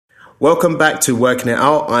Welcome back to Working It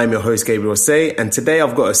Out. I'm your host, Gabriel Say, and today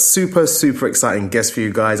I've got a super exciting guest for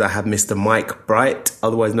you guys. I have Mr. Mike Bright,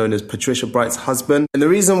 otherwise known as Patricia Bright's husband. And the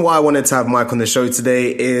reason why I wanted to have Mike on the show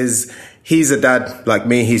today is he's a dad like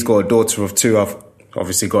me. He's got a daughter of 2. I've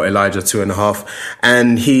obviously got Elijah, 2.5,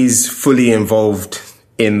 and he's fully involved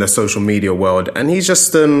in the social media world. And he's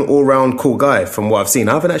just an all-round cool guy from what I've seen.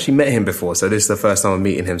 I haven't actually met him before, so this is the first time I'm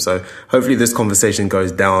meeting him. So hopefully this conversation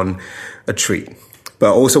goes down a treat.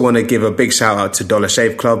 But I also want to give a big shout out to Dollar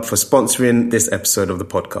Shave Club for sponsoring this episode of the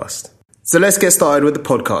podcast. So let's get started with the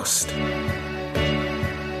podcast.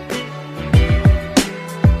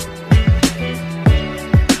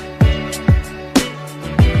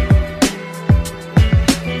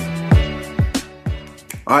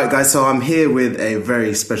 All right, guys, so I'm here with a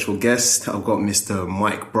very special guest. I've got Mr.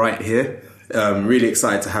 Mike Bright here. Really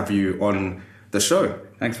excited to have you on the show.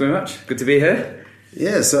 Thanks very much. Good to be here.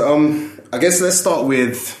 Yeah, so I guess let's start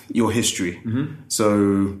with your history. Mm-hmm.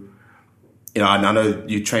 So, I know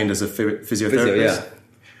you trained as a physiotherapist.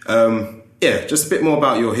 Yeah, just a bit more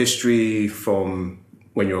about your history from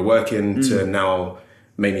when you were working to now,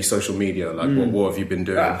 mainly social media. Like, what have you been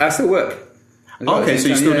doing? I still work. Okay, so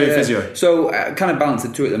you're still doing physio? So I kind of balance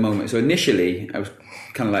the two at the moment. So initially, I was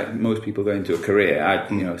kind of like most people going into a career.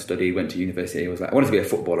 I studied, went to university. I wanted to be a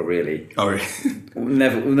footballer, really. Oh, really?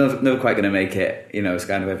 never quite going to make it. It's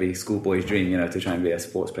kind of every schoolboy's dream, to try and be a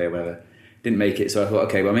sports player, whatever. Didn't make it. So I thought,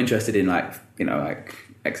 okay, well, I'm interested in like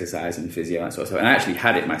exercise and physio and sort of stuff. And I actually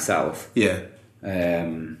had it myself. Yeah.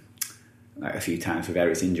 Like a few times for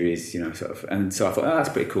various injuries, sort of. And so I thought, that's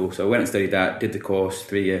pretty cool. So I went and studied that, did the course,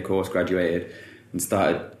 3-year course, graduated, and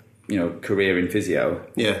started, career in physio.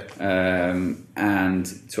 Yeah. And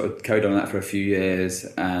sort of carried on that for a few years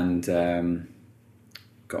and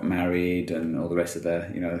got married and all the rest of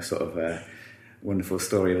the, sort of wonderful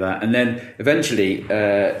story of that. And then eventually,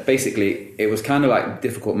 basically, it was kind of like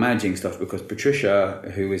difficult managing stuff because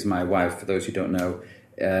Patricia, who is my wife, for those who don't know,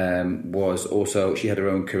 was also, she had her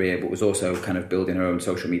own career, but was also kind of building her own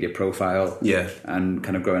social media profile. Yeah. And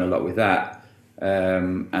kind of growing a lot with that.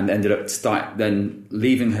 And ended up then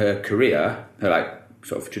leaving her career, her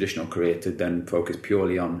sort of traditional career, to then focus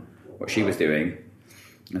purely on what she was doing.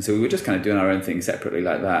 And so we were just kind of doing our own thing separately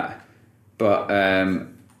like that. But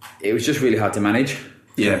it was just really hard to manage.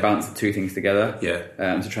 Yeah. Balance the two things together. Yeah.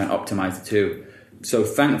 To try and optimize the two. So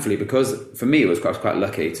thankfully, because for me, I was quite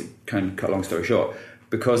lucky, to kind of cut a long story short,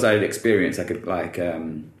 because I had experience, I could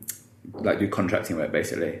do contracting work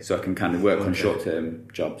basically. So I can kind of work on short-term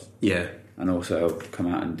jobs. Yeah. And also come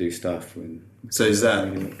out and do stuff. So is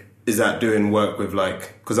that doing work with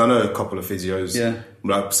because I know a couple of physios,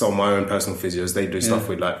 like some of my own personal physios, they do stuff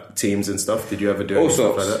with like teams and stuff. Did you ever do any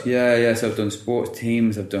stuff like that? Yeah. So I've done sports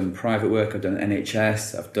teams, I've done private work, I've done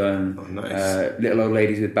NHS, I've done little old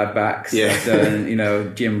ladies with bad backs, I've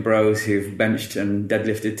done gym bros who've benched and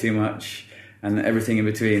deadlifted too much, and everything in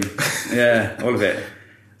between. Yeah, all of it.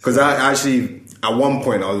 Because I actually, at one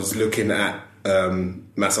point, I was looking at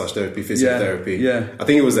massage therapy, physiotherapy. Yeah. I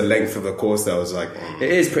think it was the length of the course that I was like...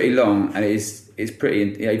 It is pretty long, and it's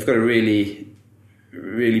pretty... Yeah, you've got to really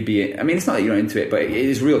be... I mean, it's not that you're not into it, but it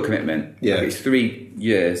is real commitment. Yeah. It's 3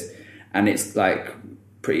 years, and it's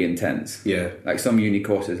pretty intense. Yeah. Like some uni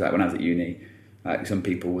courses, like when I was at uni, some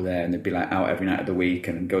people were there and they'd be out every night of the week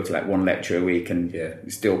and go to one lecture a week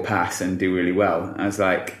and still pass and do really well. And I was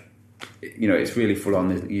it's really full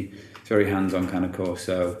on. It's very hands-on kind of course,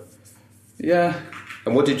 so... Yeah.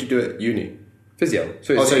 And what did you do at uni? Physio.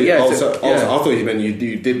 I thought you meant you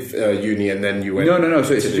did uni and then you went... No.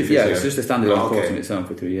 So it's just a standalone course in its own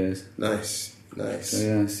for 3 years. Nice.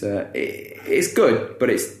 So it's good, but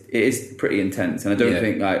it is pretty intense. And I don't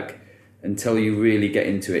think until you really get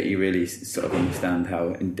into it, you really sort of understand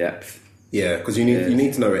how in depth. Yeah, because you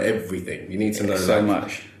need to know everything. You need to know so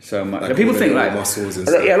much. People think muscles and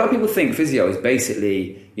stuff. A lot of people think physio is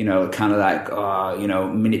basically kind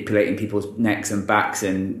of manipulating people's necks and backs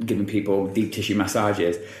and giving people deep tissue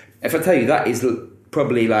massages. If I tell you that is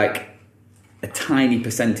probably a tiny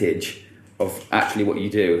percentage of actually what you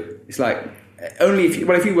do. It's only if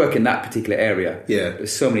you work in that particular area. Yeah,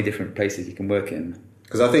 there's so many different places you can work in.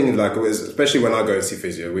 Because I think especially when I go and see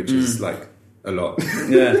physio, which is a lot.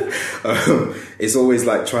 Yeah. It's always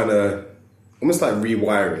trying to almost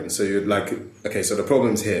rewiring. So you're okay, so the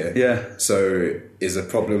problem's here. Yeah. So is a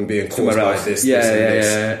problem being caused by this?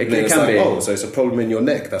 Yeah. It can be. So it's a problem in your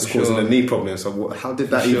neck that's causing a knee problem. So how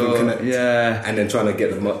did that even connect? Yeah. And then trying to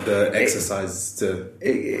get the exercise to...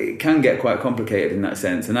 It can get quite complicated in that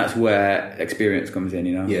sense. And that's where experience comes in,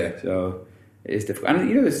 Yeah. So it is difficult. And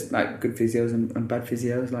there's good physios and bad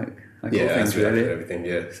physios. like Yeah, all things that's really really. everything.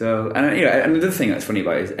 Yeah, So, and another thing that's funny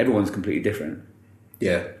about it is everyone's completely different.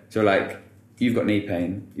 yeah, So like, you've got knee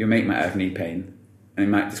pain, your mate might have knee pain, and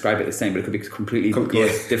he might describe it the same, but it could be completely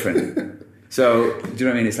different. So, do you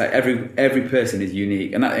know what I mean? It's like every person is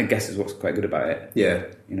unique, and that, I guess, is what's quite good about it. yeah.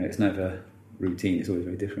 You know, it's never routine; it's always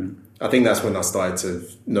very different. I think that's when I started to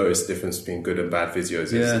notice the difference between good and bad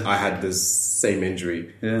physios. Yeah. I had the same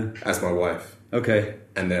injury as my wife. Okay.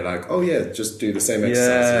 And they're like, oh yeah, just do the same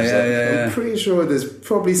exercise. I'm pretty sure there's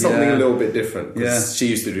probably something a little bit different. Because she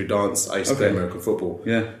used to do dance, I used to play American football.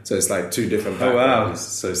 Yeah. So it's like two different backgrounds.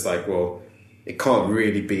 So it's like, well, it can't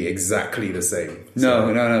really be exactly the same.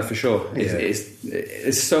 No, for sure.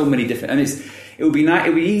 It's so many different, and it would be nice. It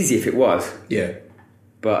would be easy if it was. Yeah.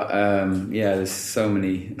 But there's so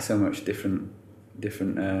much different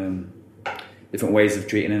ways of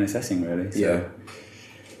treating and assessing, really. So,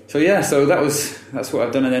 So that's what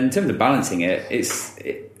I've done. And then in terms of balancing it,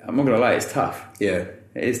 I'm not gonna lie, it's tough. Yeah,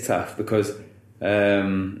 it is tough because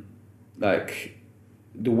like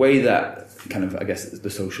the way that kind of, I guess, the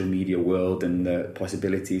social media world and the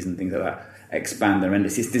possibilities and things like that expand their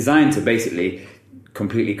endless. It's designed to basically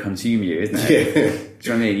completely consume you, isn't it? Yeah. Do you know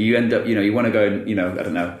what I mean? You end up, you want to go and, I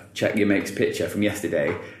don't know, check your mate's picture from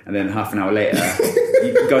yesterday, and then half an hour later,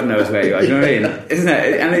 God knows where you are. Do you know what I mean? Isn't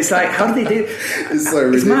it? And it's like, how do they do? It's so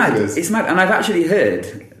ridiculous. It's mad. And I've actually heard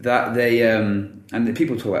that they, and the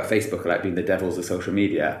people talk about Facebook like being the devils of social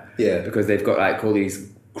media. Yeah. Because they've got like all these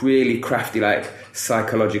really crafty, like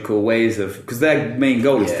psychological ways of, because their main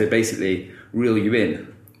goal is to basically reel you in.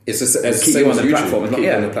 It's keep you on the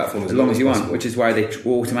platform as long as you want, which is why they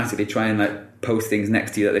automatically try and like post things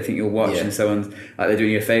next to you that they think you'll watch, and so on, like they're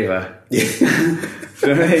doing you a favour. Yeah.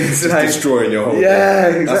 It's like destroying your whole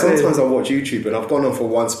exactly. Sometimes I watch YouTube and I've gone on for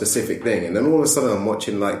one specific thing, and then all of a sudden I'm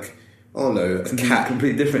watching like, oh no, a cat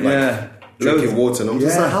completely different, drinking water, and I'm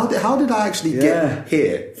just like, how did I actually get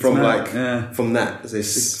here from from that?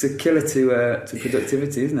 It's a killer to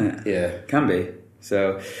productivity, isn't it? Yeah, can be.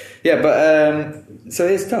 So, but so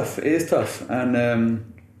it is tough. It is tough, and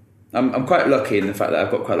I'm quite lucky in the fact that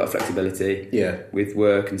I've got quite a lot of flexibility. Yeah. With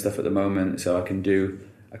work and stuff at the moment, so I can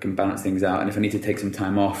balance things out. And if I need to take some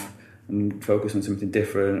time off and focus on something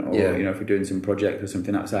different, or if we're doing some project or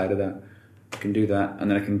something outside of that, I can do that,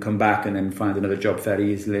 and then I can come back and then find another job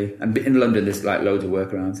fairly easily. And in London, there's like loads of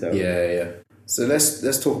work around. So So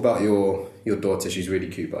let's talk about your daughter. She's really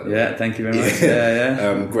cute, by the way. Yeah, thank you very much.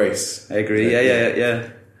 Yeah. Grace. I agree. Yeah.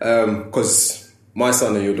 Because my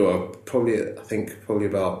son and your daughter probably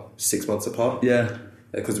about 6 months apart. Yeah.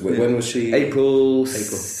 Because when was she? April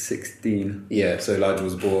 16. Yeah. So Elijah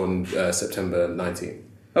was born September 19.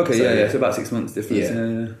 Okay. So, So about 6 months difference.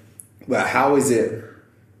 Yeah. Well, how is it?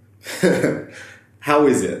 How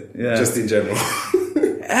is it? Yeah. Just in general.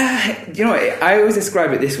 I always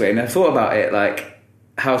describe it this way, and I thought about it like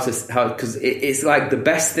how because it's like the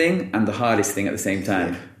best thing and the hardest thing at the same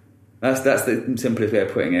time. Yeah. That's the simplest way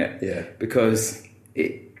of putting it. Yeah. Because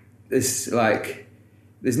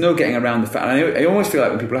there's no getting around the fact. I almost feel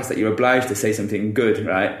like when people ask that, you're obliged to say something good,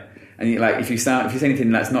 right? And if you say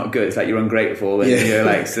anything that's not good, it's like you're ungrateful and you're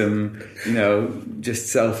like some just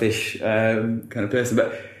selfish kind of person.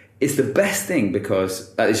 But it's the best thing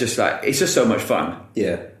because it's just so much fun.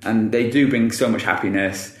 Yeah. And they do bring so much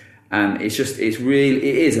happiness, and it is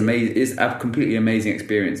amazing. It's a completely amazing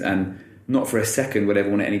experience, and not for a second would I ever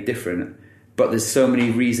want it any different. But there's so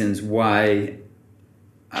many reasons why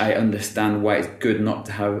I understand why it's good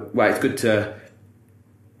to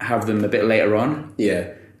have them a bit later on.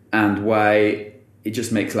 Yeah. And why it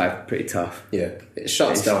just makes life pretty tough. Yeah. It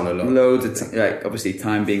shuts down a lot. Loads of obviously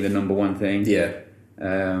time being the number one thing. Yeah.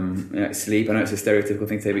 Sleep. I know it's a stereotypical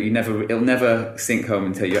thing to say, but it'll never sink home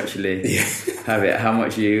until you actually have it. How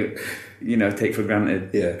much you take for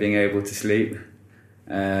granted being able to sleep.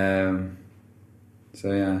 But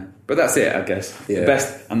that's it, I guess. The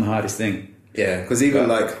best and the hardest thing. Yeah, because even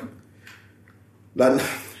like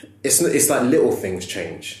it's like little things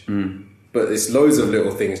change, but it's loads of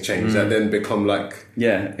little things change that then become like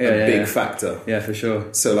a big factor. Yeah, for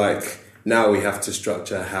sure. So like now we have to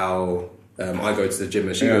structure how. I go to the gym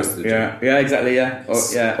and she goes to the gym. Yeah, exactly. Yeah,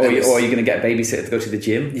 or you're going to get a babysitter to go to the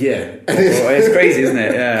gym. Yeah, it's crazy, isn't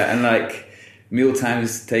it? Yeah, and like meal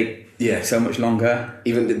times take so much longer.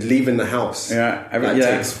 Even leaving the house,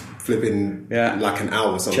 takes flipping like an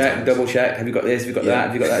hour. Sometimes. Double check. Have you got this? Have you got that?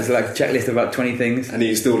 Have you got that? It's like a checklist of about 20 things, and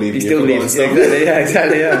you still leave. Exactly.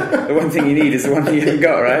 Yeah, the one thing you need is the one thing you haven't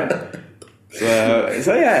got, right?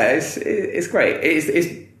 So yeah, it's great.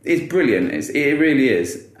 It's brilliant. It really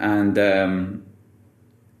is, and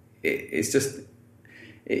it's just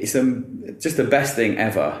the best thing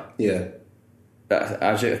ever. Yeah,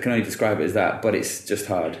 I can only describe it as that, but it's just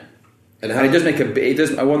hard. And it does make it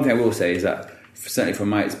does. One thing I will say is that, certainly from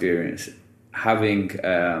my experience, having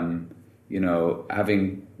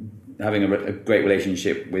having a great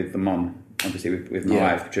relationship with the mom, obviously with my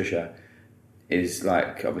wife Patricia, is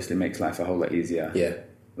like obviously makes life a whole lot easier. Yeah.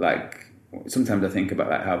 Like sometimes I think about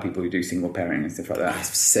like how people who do single parenting and stuff like that. I've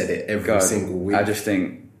said it every single week. I just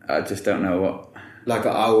don't know what. Like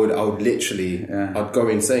I would literally, I'd go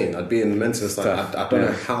insane. I'd be in the mental state. I don't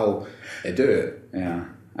know how they do it. Yeah.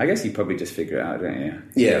 I guess you probably just figure it out, don't you?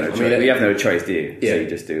 Yeah. You have no choice, do you? Yeah. So you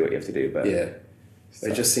just do what you have to do. But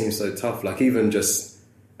it just seems so tough. Like even just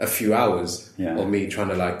a few hours of me trying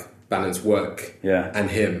to like balance work and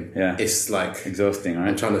him. Yeah. It's like exhausting, right?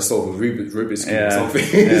 I'm trying to solve a Rubik's Cube or something.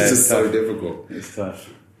 It's just so difficult. It's tough.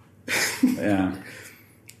 Yeah.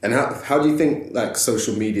 And how do you think like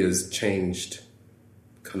social media's changed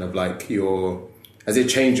kind of like has it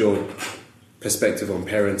changed your perspective on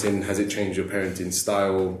parenting? Has it changed your parenting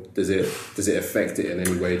style? Does it affect it in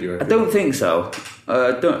any way? Do you reckon? I don't think so.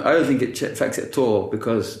 I don't think it affects it at all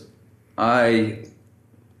because no,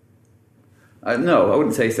 I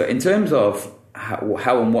wouldn't say so. In terms of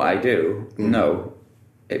how and what I do, no,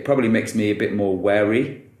 it probably makes me a bit more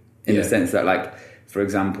wary in the sense that, like, for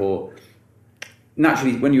example,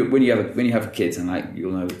 naturally when you have kids, and like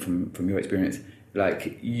you'll know from your experience,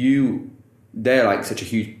 like they're like such a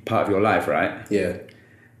huge part of your life, right? Yeah.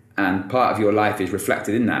 And part of your life is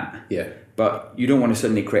reflected in that. Yeah. But you don't want to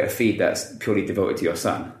suddenly create a feed that's purely devoted to your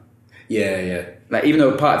son. Yeah, yeah. Like, even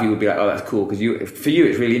though part of you would be like, oh, that's cool, because for you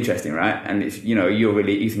it's really interesting, right? And it's, you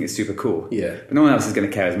think it's super cool. Yeah. But no one else is going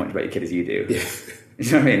to care as much about your kid as you do. Yeah.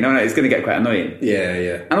 You know what I mean? No, it's going to get quite annoying. Yeah,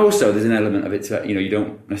 yeah. And also, there's an element of it that, you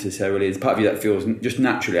don't necessarily, there's part of you that feels, just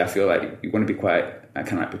naturally, I feel like you want to be quite kind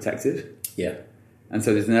of like protective. Yeah. And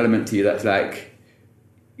so there's an element to you that's like,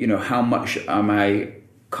 how much am I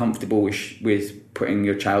comfortable with putting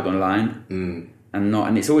your child online and not?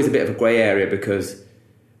 And it's always a bit of a grey area because,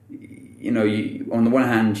 you, on the one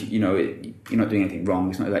hand, you're not doing anything wrong.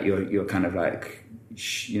 It's not that you're kind of like,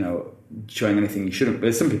 showing anything you shouldn't.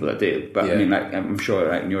 There's some people that do, but I mean, like, I'm sure,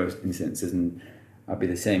 like, in your instances, and I'll be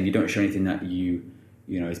the same. You don't show anything that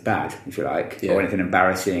is bad, if you like, or anything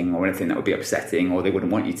embarrassing, or anything that would be upsetting, or they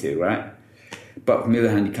wouldn't want you to, right? But on the other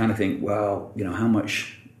hand, you kind of think, well, how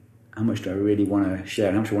much do I really want to share?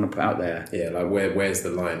 And how much do I want to put out there? Yeah, like where's the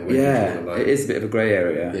line? It is a bit of a grey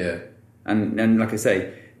area. Yeah, and like I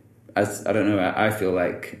say, I feel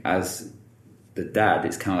like as the dad,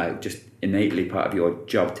 it's kind of like just innately part of your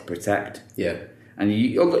job to protect. Yeah, and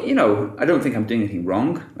I don't think I'm doing anything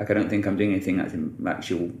wrong. Like, I don't think I'm doing anything that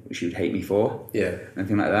she would hate me for. Yeah,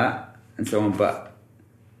 anything like that, and so on. But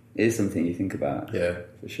it is something you think about. Yeah,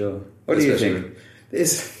 for sure. What do you think?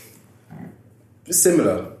 It's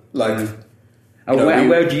similar. Like,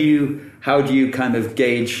 how do you kind of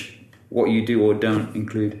gauge what you do or don't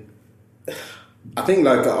include? I think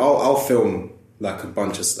like I'll film like a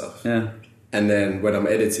bunch of stuff. Yeah. And then when I'm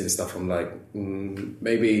editing stuff, I'm like,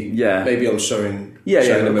 maybe I'm showing.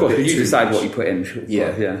 Showing of course. You decide what you put in.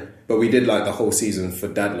 Yeah. But we did like the whole season for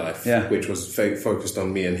Dad Life, which was focused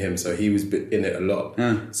on me and him, so he was in it a lot.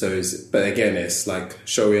 Yeah. So, but again, it's like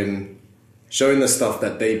showing the stuff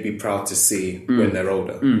that they'd be proud to see when they're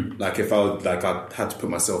older. Like if I had to put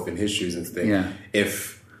myself in his shoes and think,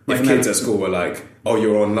 if kids at school were like, oh,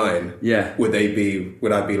 you're online, would I be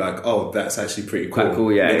like, oh, that's actually pretty cool. Quite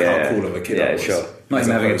cool, Look how cool of a kid I was. Sure. Not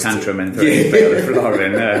even having a tantrum and throwing a bit on the floor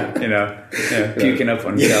and puking up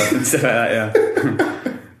on yourself and stuff like that.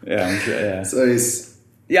 Yeah, I'm sure, yeah. So it's...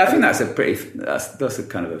 Yeah, I think that's a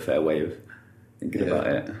kind of a fair way of thinking about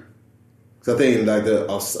it. Because I think, like,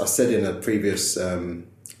 I said in a previous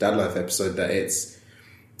Dad Life episode that it's...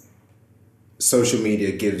 Social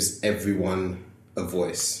media gives everyone a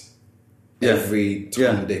voice. Yeah. Every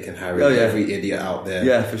Tom, Dick and Harry, every idiot out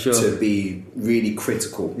there for sure. to be really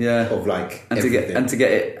critical of, like, and everything. to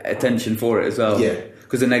get attention for it as well. Yeah.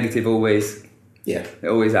 Because the negative always... Yeah. It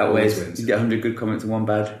always outweighs. Always you get 100 good comments and one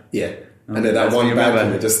bad. Yeah. And then that one bad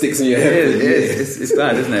comment just sticks in your head. It is. It's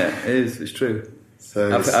bad, isn't it? It is. It's true.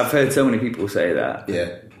 So I've heard so many people say that.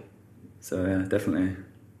 Yeah. So, yeah, definitely.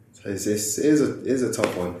 So it is a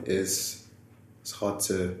tough one. It's hard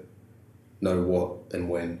to know what and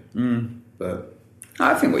when. But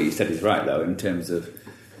I think what you said is right, though, in terms of,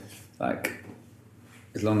 like,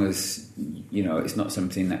 as long as, it's not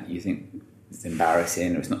something that you think... it's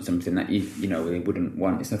embarrassing, or it's not something that you really wouldn't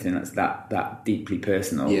want. It's nothing that's that deeply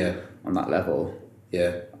personal on that level.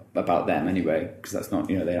 Yeah, about them anyway, because that's not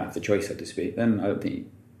they don't have the choice, so to speak. Then I don't think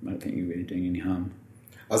you're really doing any harm.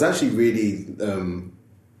 I was actually really,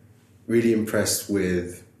 really impressed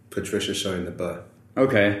with Patricia showing the birth.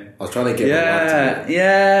 Okay. I was trying to get my wife to do it.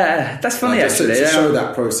 Yeah, that's funny Just actually. to show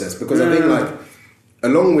that process, because I think like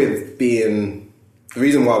along with being the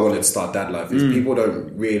reason why I wanted to start Dad Life is people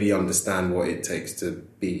don't really understand what it takes to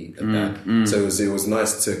be a dad. So it was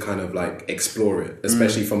nice to kind of like explore it,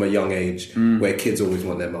 especially from a young age where kids always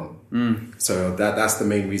want their mum. So that's the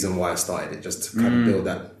main reason why I started it, just to kind of build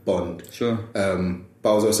that bond. Sure. But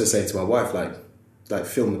I was also saying to my wife, like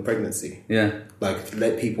film the pregnancy. Yeah. Like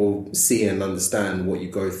let people see and understand what you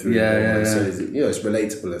go through. So it's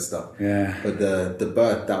relatable and stuff. Yeah. But the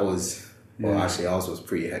birth, that was. Well, actually, ours was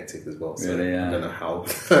pretty hectic as well. So Really, yeah. I don't know how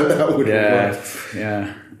that would work.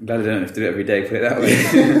 Yeah. I'm glad I don't have to do it every day, put it that way.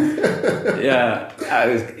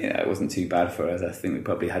 It wasn't too bad for us. I think we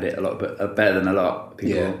probably had it a lot better than a lot of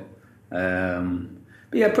people. Yeah.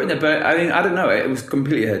 But yeah, putting the birth, I mean, I don't know. It was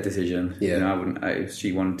completely her decision. Yeah. You know,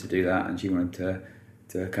 she wanted to do that, and she wanted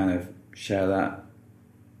to kind of share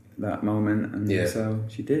that moment, and so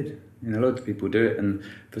she did. You know, loads of people do it, and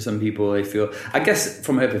for some people, they feel. I guess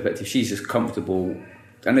from her perspective, she's just comfortable.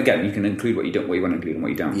 And again, you can include what you want to include and what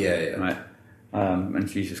you don't. Yeah. Right. And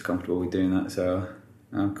she's just comfortable with doing that, so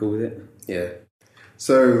I'm cool with it. Yeah.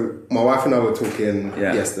 So my wife and I were talking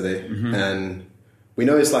yesterday, and we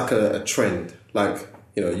know it's like a trend. Like,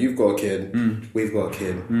 you know, you've got a kid, we've got a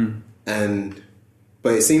kid,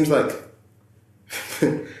 but it seems like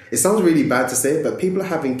it sounds really bad to say it, but people are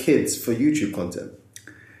having kids for YouTube content.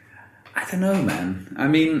 I don't know, man. I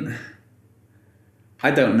mean,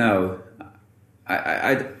 I don't know.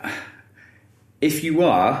 I if you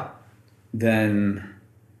are, then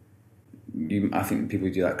I think people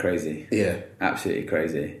do that crazy. Yeah, absolutely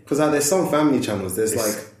crazy. Because there's some family channels. There's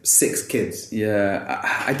like 6 kids. Yeah,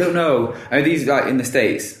 I don't know. I mean, these like in the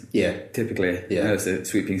States. Yeah, typically. Yeah, that's a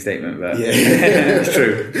sweeping statement, but yeah, it's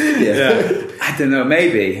true. Yeah, I don't know.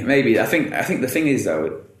 Maybe. I think the thing is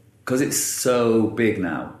though, because it's so big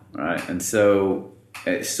now. Right, and so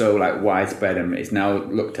it's so like widespread, and it's now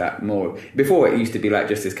looked at more. Before it used to be like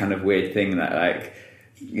just this kind of weird thing that like,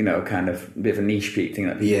 you know, kind of a bit of a niche thing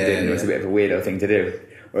that people did, and it was a bit of a weirdo thing to do.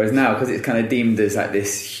 Whereas now, because it's kind of deemed as like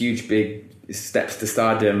this huge big steps to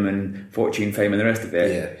stardom and fortune, fame, and the rest of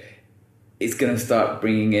it, it's going to start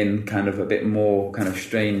bringing in kind of a bit more kind of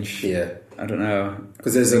strange. Yeah. I don't know,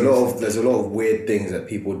 because there's a lot of weird things that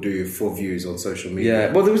people do for views on social media.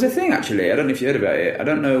 Yeah, well, there was a thing actually. I don't know if you heard about it. I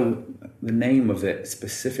don't know the name of it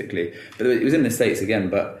specifically, but it was in the States again.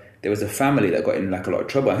 But there was a family that got in like a lot of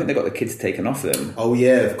trouble. I think they got the kids taken off them. Oh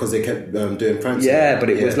yeah, because they kept doing pranks. Yeah, but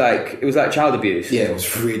it was like child abuse. Yeah, it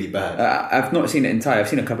was really bad. I've not seen it entire. I've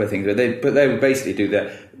seen a couple of things, but they would basically do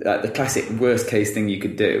the classic worst case thing you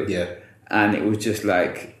could do. Yeah, and it was just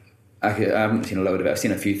like. I haven't seen a load of it. I've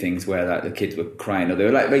seen a few things where like the kids were crying, or they were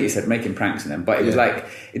like you said, making pranks on them. But it was like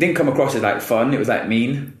it didn't come across as like fun. It was like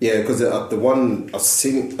mean. Yeah, because the one I've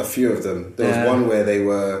seen a few of them. There was one where they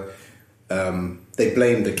were they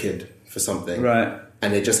blamed the kid for something, right?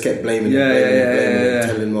 And they just kept blaming him,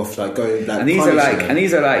 telling him off, like going like. And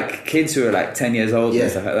these are like kids who are like 10 years old and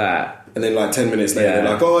stuff like that. And then like 10 minutes later, they're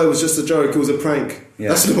like, "Oh, it was just a joke. It was a prank." Yeah.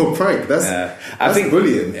 That's not a prank. I think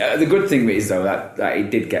brilliant. The good thing is though that it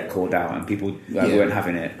did get called out and people weren't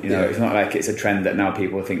having it. You know, it's not like it's a trend that now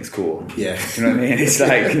people think is cool. Yeah, do you know what I mean? It's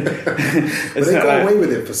like, but they got away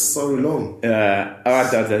with it for so long. Yeah,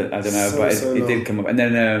 I don't know, but it did come up, and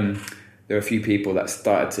then there were a few people that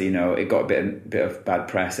started to, you know, it got a bit of bad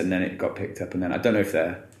press, and then it got picked up, and then I don't know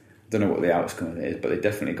what the outcome of it is, but they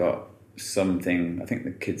definitely got something. I think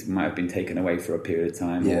the kids might have been taken away for a period of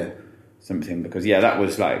time. Yeah. Or something, because that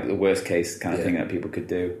was like the worst case kind of thing that people could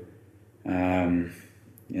do.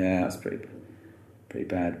 That's pretty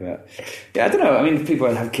bad, but I don't know. I mean, if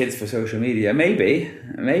people have kids for social media, maybe.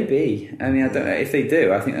 I mean, I don't know if they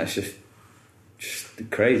do. I think that's just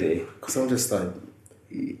crazy. Because I'm just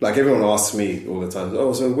like everyone asks me all the time,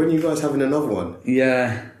 "Oh, so when are you guys having another one?"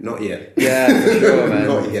 Yeah, not yet. Yeah, for sure, man.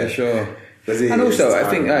 Not yet, for sure. And also, I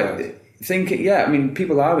think I mean,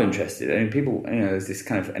 people are interested. I mean, people, you know, there's this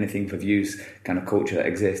kind of anything for views kind of culture that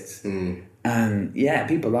exists. And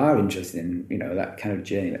people are interested in, you know, that kind of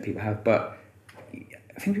journey that people have. But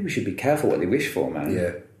I think people should be careful what they wish for, man.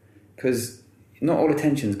 Yeah. Because not all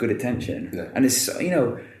attention is good attention. Yeah. And it's, you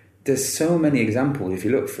know, there's so many examples, if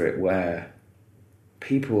you look for it, where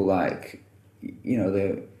people like, you know,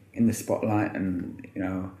 they're in the spotlight and, you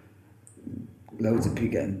know, loads of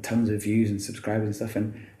people getting tons of views and subscribers and stuff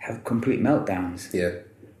and have complete meltdowns. Yeah.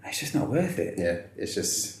 It's just not worth it. Yeah, it's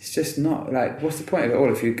just not, like, what's the point of it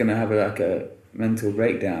all if you're going to have a mental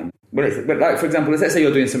breakdown? But like, for example, let's say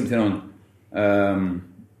you're doing something on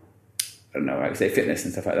I don't know, like say fitness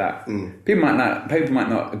and stuff like that. People might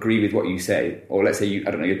not agree with what you say, or let's say you're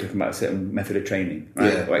talking about a certain method of training,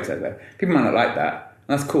 right? Yeah. Or exercise. People might not like that.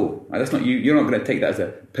 And that's cool. Like, that's not you. You're not going to take that as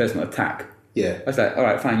a personal attack. Yeah. That's like, all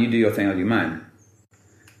right, fine, you do your thing, I'll do mine.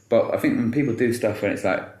 But I think when people do stuff when it's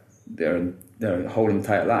like their whole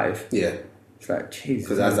entire life, Yeah. it's like, jeez.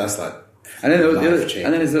 Because that's like, and then life-changing.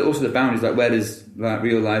 and then there's also the boundaries, like where does like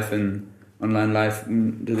real life and online life,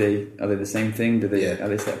 are they the same thing? Are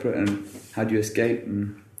they separate? And how do you escape?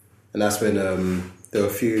 And that's when there were a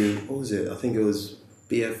few. What was it? I think it was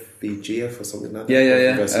BFBGF or something like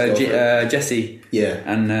that. Yeah. Jessie. Yeah.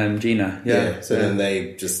 And Gina. Yeah. So then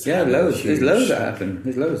they just loads. There's loads that happen.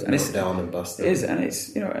 There's loads, and it's down and bust. It is, and it's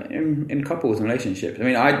in couples and relationships. I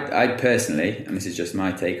mean, I personally, and this is just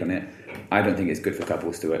my take on it, I don't think it's good for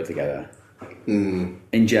couples to work together.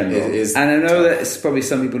 In general, and I know that it's probably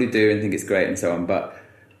some people who do and think it's great and so on, but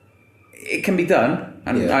it can be done,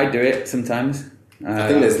 and I do it sometimes. I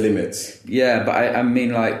think there's limits. Yeah, but I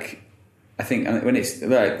mean, like, I think when it's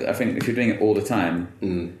like, I think if you're doing it all the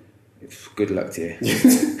time, good luck to you.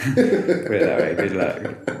 Put it that way.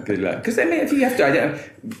 Good luck. Because I mean, if you have to,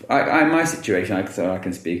 I my situation, I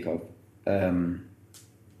can speak of.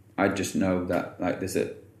 I just know that like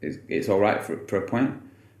it's all right for a point.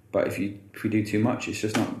 But if we do too much, it's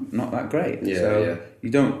just not that great. Yeah, so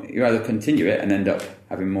you either continue it and end up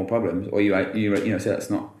having more problems, or you say that's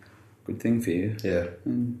not a good thing for you. Yeah.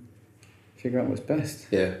 And figure out what's best.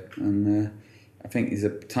 Yeah. And I think there's a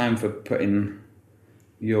time for putting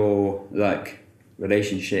your like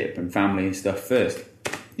relationship and family and stuff first.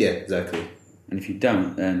 Yeah, exactly. And if you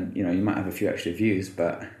don't, then you might have a few extra views,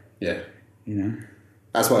 but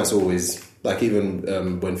that's why it's always like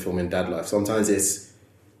even when filming Dad Life, sometimes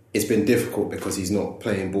it's been difficult because he's not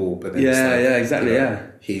playing ball, but then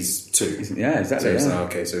exactly, he's 2. Exactly. So it's like,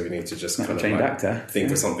 okay, so we need to just kind of trained like actor.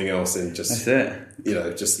 think of something else and just that's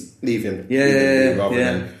it. Just leave him. Rather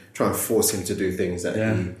than try and force him to do things that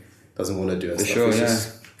he doesn't want to do. And For stuff. sure, It's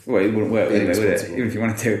just well, it wouldn't work anyway, would it? Even if you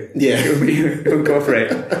wanted to. Yeah. It wouldn't cooperate.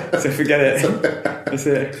 So forget it. That's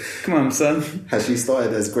it. Come on, son. Has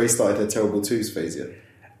Grace started her terrible twos phase yet?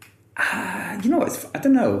 You know what? I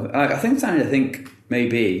don't know. I think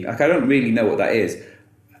maybe. Like, I don't really know what that is.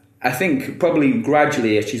 I think probably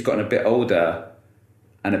gradually as she's gotten a bit older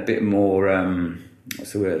and a bit more,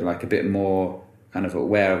 what's the word? Like a bit more kind of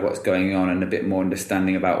aware of what's going on and a bit more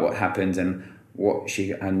understanding about what happens and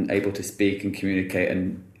and able to speak and communicate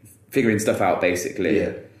and figuring stuff out basically.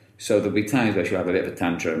 Yeah. So there'll be times where she'll have a bit of a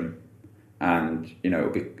tantrum. And, it'll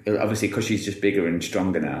be obviously because she's just bigger and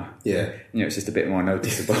stronger now. Yeah. It's just a bit more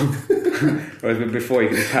noticeable. Whereas before you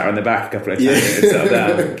could just pat her on the back a couple of times and settle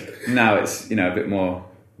down. Now it's, a bit more.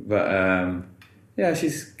 But,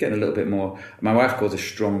 she's getting a little bit more. My wife calls her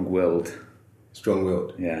strong-willed.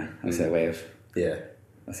 Strong-willed? Yeah, that's her way of... Yeah.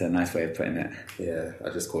 That's a nice way of putting it. Yeah, I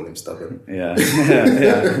just call him stubborn. Yeah.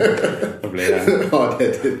 Probably,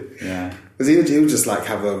 Hard-headed. Yeah. Because he'll just like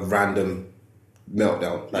have a random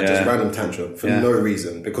meltdown, just random tantrum for no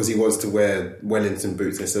reason because he wants to wear Wellington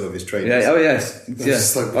boots instead of his trainers. Yeah. Oh yes.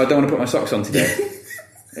 Yes. Like, I don't want to put my socks on today.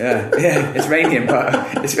 Yeah. It's raining, but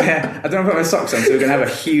I don't want to put my socks on, so we're gonna have a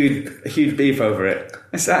huge beef over it.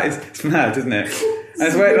 It's mad, isn't it? And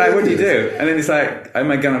it's like, what do you do? And then it's like,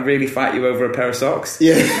 am I gonna really fight you over a pair of socks?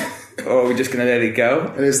 Yeah. Or are we just gonna let it go?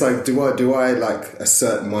 And it's like, do I like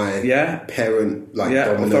assert my parent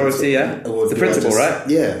dominance? Authority, or the principle, right?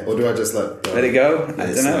 Yeah, or do I just let it go? I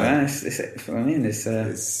don't know, man. It's what I mean. It's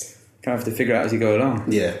kind of have to figure out as you go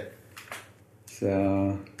along. Yeah.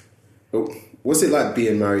 So, what's it like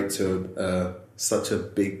being married to such a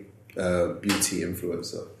big beauty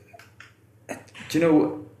influencer? Do you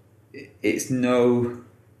know? It's to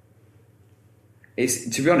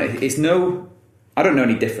be honest, it's no. I don't know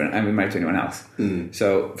any different. I'm married to anyone else.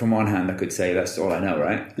 So from one hand, I could say that's all I know,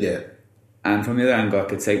 right? Yeah. And from the other angle, I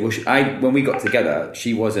could say, well, when we got together,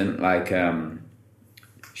 she wasn't like, I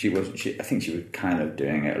think she was kind of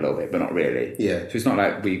doing it a little bit, but not really. Yeah. So it's not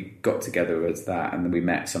like we got together as that and then we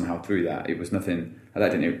met somehow through that. It was nothing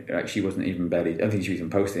like that. Like she wasn't even barely. I don't think she was even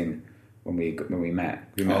posting when we met.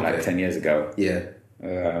 We met like 10 years ago. Yeah.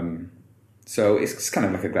 So it's kind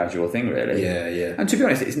of like a gradual thing, really. Yeah, yeah. And to be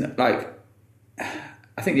honest, it's not like.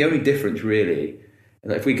 I think the only difference really,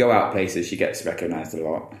 like if we go out places, she gets recognised a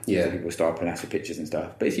lot. Yeah. So people start up and ask for pictures and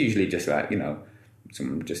stuff. But it's usually just like,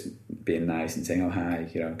 someone just being nice and saying, oh, hi,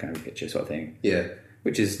 kind of a picture sort of thing. Yeah.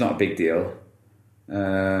 Which is not a big deal.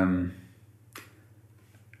 I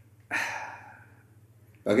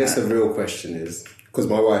guess the real question is, because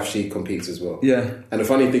my wife, she competes as well. Yeah. And the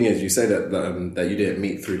funny thing is, you say that you didn't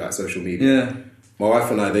meet through like social media. Yeah. My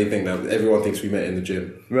wife and I, they think that everyone thinks we met in the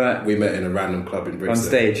gym. Right. We met in a random club in Brixton. On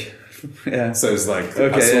stage. Yeah. So it's like,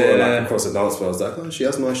 Okay, I saw her yeah. like across the dance floor. I was like, oh, she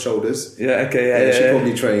has nice shoulders. Yeah, okay, yeah. She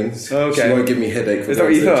probably trains. Okay. She won't give me headache for Is that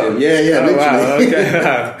going what you to the thought? gym. Yeah, Oh, literally. wow, okay.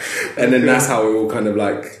 Wow. And then that's how it all kind of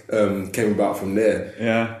like came about from there.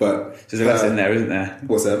 Yeah. But There's a lesson there, isn't there?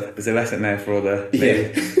 What's that? There's a lesson there for all the...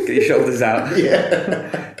 Get your shoulders out.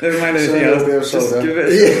 Yeah. Never mind Show anything a else. little bit of Just shoulder. give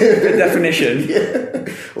it a definition.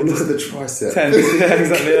 Yeah. Or look at the tricep. Tense. Yeah,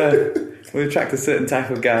 exactly. Yeah. We'll attract a certain type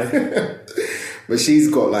of guy. But she's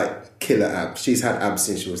got like killer abs. She's had abs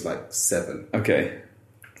since she was like 7. Okay.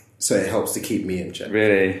 So it helps to keep me in check.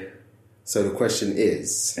 Really? So the question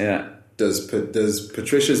is, Yeah. does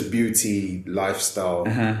Patricia's beauty lifestyle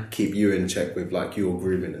keep you in check with like your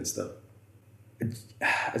grooming and stuff?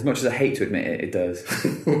 As much as I hate to admit it, it does.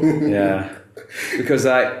 Yeah. Because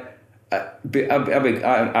I'm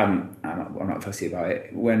not fussy about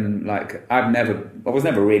it. When like I was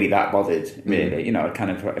never really that bothered. Really, you know, kind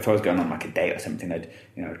of if I was going on like a date or something, I'd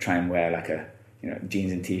try and wear like a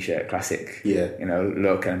jeans and t-shirt, classic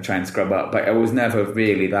look, and try and scrub up. But I was never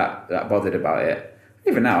really that bothered about it.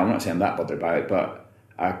 Even now, I'm not saying I'm that bothered about it, but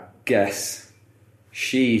I guess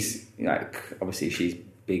she's like obviously she's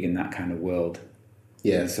big in that kind of world.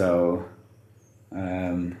 Yeah. So.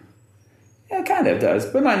 Yeah, it kind of does,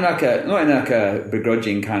 but not in like a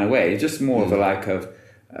begrudging kind of way. It's just more of a like of,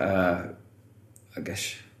 I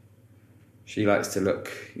guess she likes to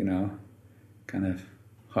look, kind of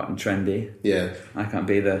hot and trendy. Yeah. I can't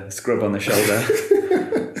be the scrub on the shoulder,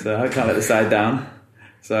 so I can't let the side down.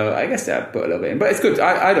 So I guess I put a little bit in, but it's good.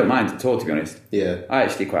 I don't mind at all, to be honest. Yeah. I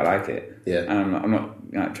actually quite like it. Yeah. And I'm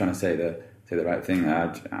not trying to say the right thing.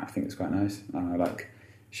 I think it's quite nice. And I like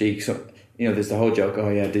there's the whole joke, oh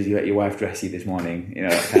yeah, did you let your wife dress you this morning?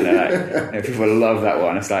 Kind of like, people love that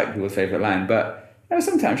one. It's like people's favourite line. But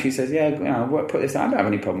sometimes she says, yeah, put this on. I don't have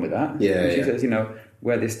any problem with that. Yeah, and she says,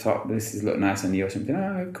 wear this top, this is look nice on you or something.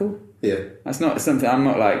 Oh, cool. Yeah. That's not something, I'm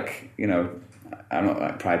not like, I'm not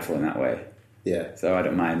like prideful in that way. Yeah. So I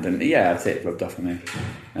don't mind. And yeah, I'd say it rubbed off on me.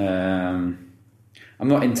 I'm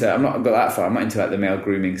not got that far. I'm not into like the male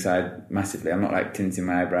grooming side massively. I'm not like tinting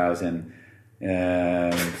my eyebrows and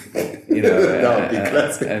that would be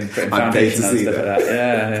classic. and putting foundation on stuff like that.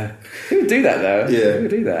 Yeah. People do that though. Yeah. People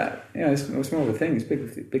do that. It's more of a thing. It's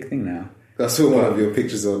a big thing now. I saw one of your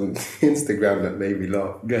pictures on Instagram that made me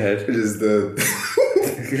laugh. Go ahead. Which is the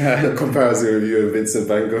comparison of you and Vincent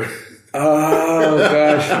Van Gogh. Oh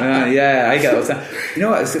gosh, yeah, I get it all the time. You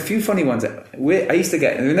know what? It's a few funny ones. I used to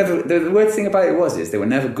get. The weird thing about it is they were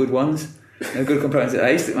never good ones. No good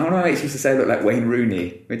comparisons. One of my mates used to say I look like Wayne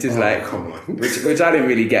Rooney, which is come on. which I didn't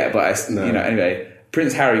really get, but anyway.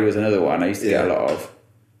 Prince Harry was another one I used to get a lot of.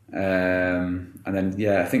 And then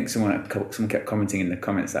I think someone kept commenting in the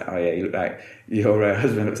comments that, oh yeah, you look like your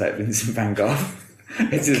husband looks like Vincent Van Gogh.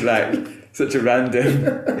 It's just like such a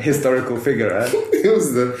random historical figure. Right? It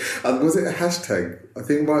was was it a hashtag? I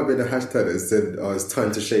think it might have been a hashtag that said, "Oh, it's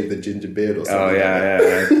time to shave the ginger beard" or something. Oh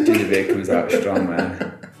yeah. Ginger beard comes out strong,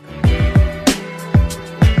 man.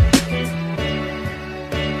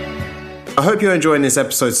 I hope you're enjoying this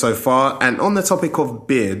episode so far. And on the topic of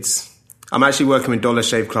beards, I'm actually working with Dollar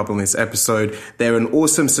Shave Club on this episode. They're an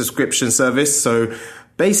awesome subscription service. So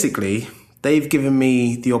basically, they've given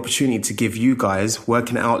me the opportunity to give you guys,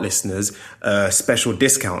 Working Out listeners, a special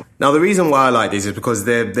discount. Now, the reason why I like these is because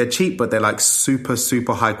they're cheap, but they're like super,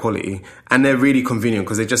 super high quality. And they're really convenient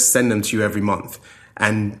because they just send them to you every month.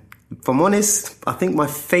 And if I'm honest, I think my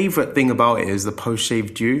favourite thing about it is the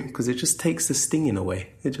post-shave dew, because it just takes the stinging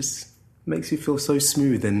away. It just makes you feel so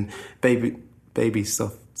smooth and baby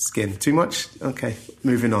soft skin. Too much? Okay,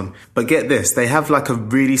 moving on. But get this, they have like a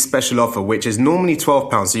really special offer, which is normally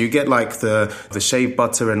 £12. So you get like the shave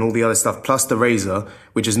butter and all the other stuff, plus the razor,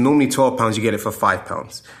 which is normally £12. You get it for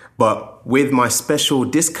 £5. But with my special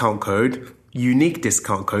discount code, unique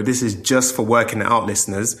discount code, this is just for Working It Out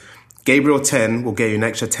listeners, Gabriel10 will get you an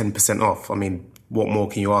extra 10% off. I mean, what more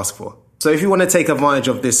can you ask for? So if you want to take advantage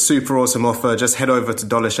of this super awesome offer, just head over to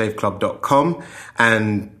dollarshaveclub.com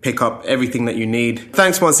and pick up everything that you need.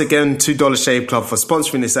 Thanks once again to Dollar Shave Club for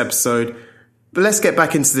sponsoring this episode. But let's get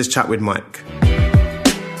back into this chat with Mike.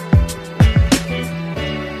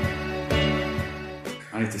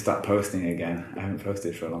 I need to start posting again. I haven't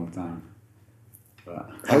posted for a long time.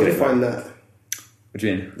 But How do you find that? What do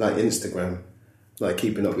you mean? Like Instagram? Like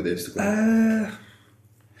keeping up with Instagram?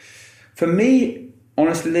 For me,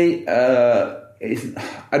 honestly,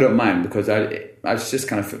 I don't mind because it's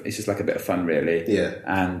just like a bit of fun, really. Yeah.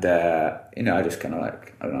 And I just kind of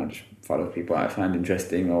like I just follow people I find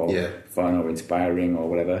interesting or fun or inspiring or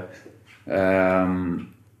whatever.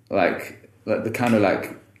 Like like the kind of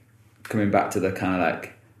like coming back to the kind of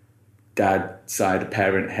like dad side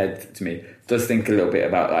parent head to me does think a little bit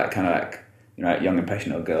about like kind of like, you know, like young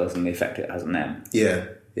impressionable girls and the effect it has on them. Yeah.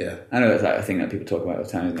 I know it's like a thing that people talk about all the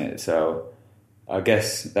time, isn't it? So I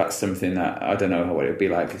guess that's something that I don't know what it would be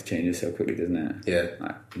like. It changes so quickly, doesn't it? Yeah.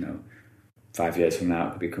 Like, you know, 5 years from now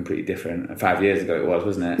it could be completely different. And 5 years ago it was,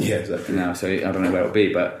 wasn't it? Yeah, exactly. Now, so I don't know where it'll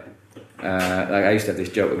be, but like I used to have this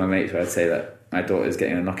joke with my mates where I'd say that my daughter's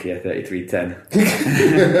getting a Nokia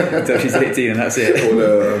 3310 until she's 18, and that's it. Or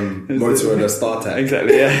the Motorola StarTAC.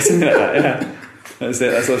 Exactly, yeah, something like that. Yeah, that's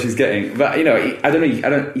it. That's all she's getting. But you know, I don't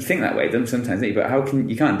know. You think that way, don't sometimes, don't you? But how can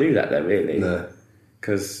you can't do that though, really? No,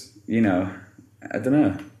 because you know, I don't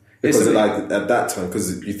know. Because like at that time,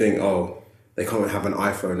 because you think, oh, they can't have an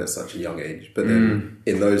iPhone at such a young age, but then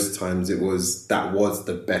in those times that was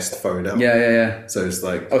the best phone out. Yeah. So it's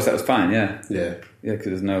like, oh, so that was fine. Yeah.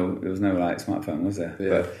 Because there was no like smartphone, was there? Yeah.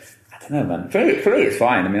 But I don't know, man. For me, it's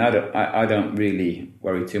fine. I mean, I don't really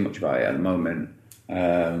worry too much about it at the moment.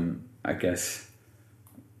 I guess,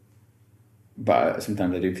 but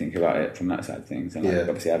sometimes I do think about it from that side of things. And like,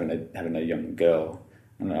 obviously, having a young girl,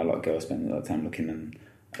 I know a lot of girls spend a lot of time looking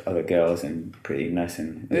at other girls and prettiness,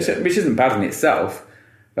 and which isn't bad in itself.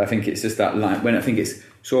 But I think it's just that line when I think it's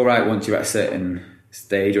all right once you're at a certain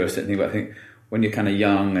stage or a certain thing. But I think when you're kind of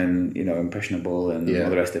young and, you know, impressionable and all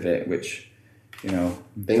the rest of it, which, you know,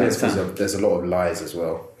 I think it's because there's a lot of lies as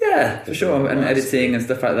well. Yeah, for sure, and editing and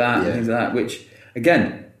stuff like that, and things like that. Which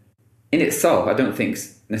again, in itself, I don't think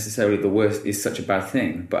necessarily the worst is such a bad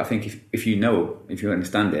thing. But I think if you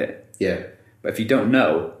understand it, But if you don't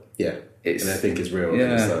know, and I think it's real.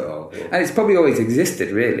 Yeah. So, and it's probably always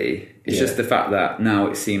existed, really. It's just the fact that now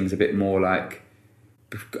it seems a bit more like,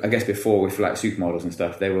 I guess before with like supermodels and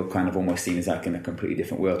stuff, they were kind of almost seen as like in a completely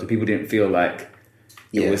different world. So people didn't feel like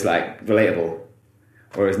it was like relatable.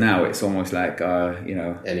 Whereas now it's almost like, you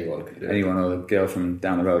know, anyone could do it. Anyone or a girl from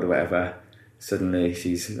down the road or whatever, suddenly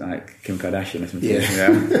she's like Kim Kardashian or something. You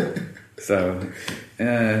know? So,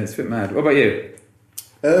 it's a bit mad. What about you?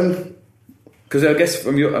 Because I guess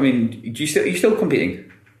from your, I mean, are you still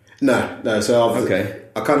competing? No. So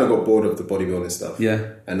I kind of got bored of the bodybuilding stuff. Yeah.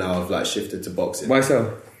 And now I've like shifted to boxing. Why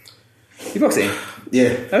so? You boxing?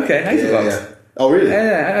 Yeah. Okay, I used to box. Yeah. Oh really?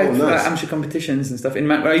 Yeah, nice. Like amateur competitions and stuff.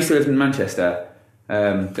 I used to live in Manchester.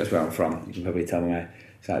 That's where I'm from. You can probably tell my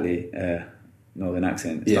slightly northern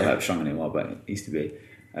accent. It's not that strong anymore, but it used to be.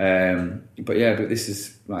 But this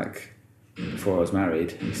is like before I was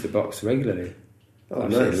married. I used to box regularly. Oh,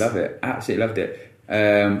 Absolutely nice. love it. Absolutely loved it.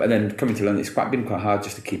 And then coming to London, it's been quite hard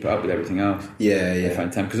just to keep it up with everything else. I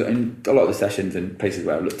find time because a lot of the sessions and places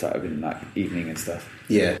where I've looked at have been like evening and stuff.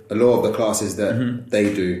 Yeah, a lot of the classes that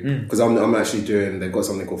they do, because I'm actually doing. They've got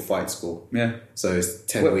something called Fight School. Yeah. So it's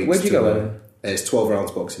 10 weeks. Where'd you go? It's 12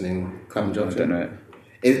 rounds boxing in Clapham Junction. I don't know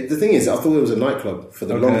it. The thing is, I thought it was a nightclub for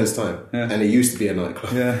the longest time, and it used to be a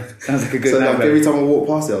nightclub. Yeah, sounds like a good. So like, every time I walked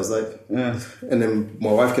past it, I was like, yeah. And then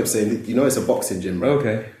my wife kept saying, "You know, it's a boxing gym, right?"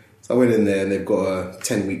 Okay. So I went in there, and they've got a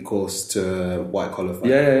 10-week course to white collar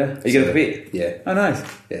fight. Yeah. Are you going to compete? Yeah. Oh, nice.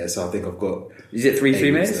 Yeah, so I think I've got. Is it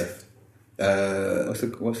 3 minutes?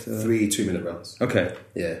 Left. What's the 3 2-minute rounds? Okay.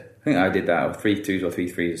 Yeah. I think I did that, or 3 2s or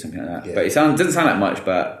 3 3s or something like that. Yeah. But it doesn't sound like much,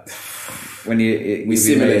 but when we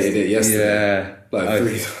simulated it yesterday. Yeah. Like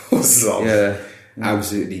 3 hours long. Yeah.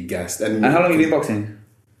 Absolutely gassed. And how long have you been boxing?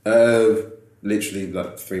 Literally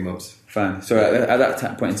like 3 months. Fine. So at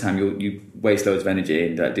that point in time, you waste loads of energy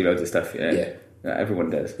and do loads of stuff. Yeah. Everyone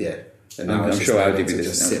does. Yeah. And now I'm sure I'll do this.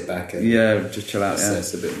 Just sit back and just chill out.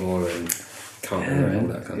 assess a bit more and calm down all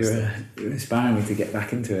that kind of stuff. You're inspiring me to get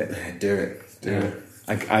back into it. Yeah, do it.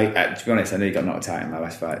 I to be honest, I nearly got knocked out in my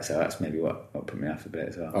last fight, so that's maybe what put me off a bit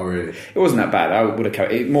as well. Oh, really? It wasn't that bad. I would have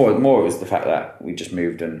carried it. More it was the fact that we just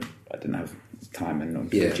moved and I didn't have time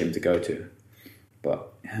and a gym to go to.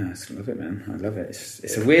 But yeah, I just love it, man. I love it.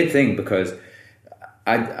 It's a weird thing because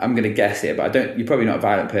I'm going to guess it, but you're probably not a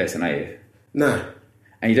violent person, are you? No.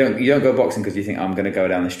 And you don't go boxing because you think, I'm going to go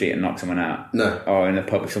down the street and knock someone out. No. Or in the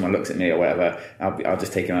pub, if someone looks at me or whatever, I'll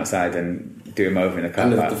just take him outside and do him over in a car.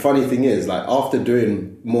 And the funny thing is, like after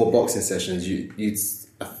doing more boxing sessions,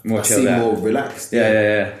 I seem more relaxed.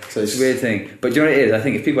 Yeah. So it's a weird thing. But do you know what it is? I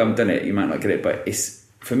think if people haven't done it, you might not get it. But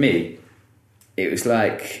for me, it was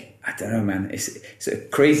like, I don't know, man. It's a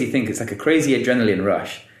crazy thing. It's like a crazy adrenaline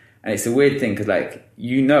rush. And it's a weird thing because, like,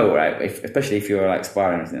 right? Especially if you're like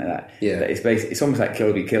sparring or something like that. Yeah. That it's almost like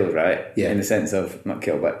kill be killed, right? Yeah. In the sense of not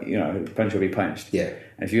kill, but punch will be punched. Yeah.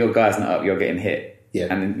 And if your guy's not up, you're getting hit.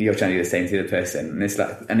 Yeah. And you're trying to do the same to the other person,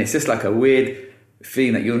 and it's just like a weird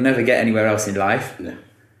feeling that you'll never get anywhere else in life. No,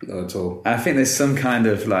 not at all. And I think there's some kind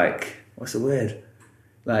of like, what's the word?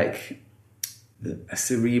 Like, a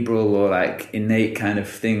cerebral or like innate kind of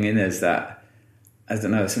thing in us that, I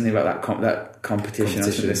don't know, something about that competition. Or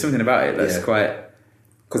something. There's something about it that's quite...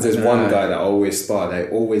 Because there's one guy that I always spar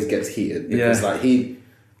that always gets heated because like he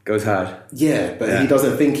goes hard. Yeah, but he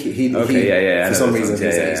doesn't think he for some reason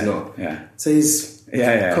thinks that he's not. Yeah. So he's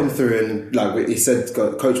come through and like he said,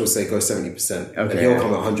 coach will say go 70%, and he'll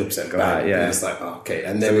come at 100% back. And it's like okay,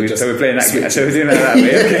 and then so we're playing that. So we're doing that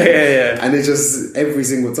way. Okay, and it's just every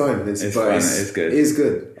single time. It's fun. It's good. It is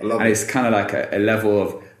good. I love it. And it's kind of like a level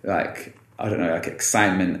of like, I don't know, like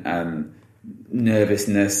excitement and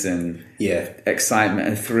nervousness and excitement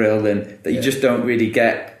and thrill, and that you just don't really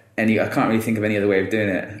get any. I can't really think of any other way of doing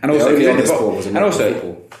it. And also, I never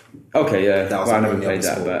played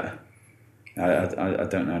that, but I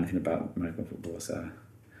don't know anything about American football, so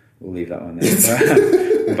we'll leave that one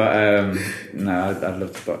there. but no, I'd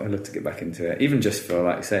love to get back into it, even just for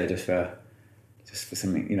like say, just for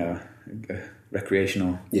something, you know,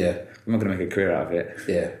 recreational. Yeah, I'm not going to make a career out of it.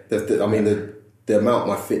 Yeah, I mean the amount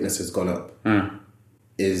my fitness has gone up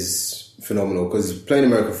is phenomenal, because playing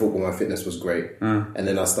American football, my fitness was great, and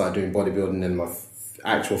then I started doing bodybuilding, and my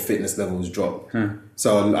actual fitness levels dropped.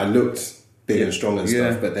 So I looked big and strong and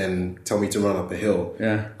stuff, but then tell me to run up a hill,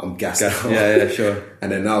 I'm gassed out. Yeah, sure.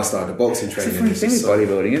 And then now I started boxing training. It's a funny thing with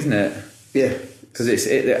bodybuilding, isn't it? Yeah, because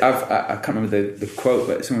I can't remember the quote,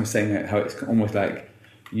 but someone was saying how it's almost like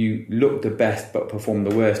you look the best but perform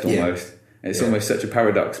the worst almost. It's almost such a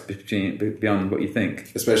paradox beyond what you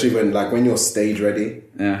think. Especially when you're stage ready,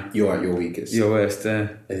 you're at your weakest. Your worst.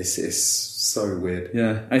 It's so weird.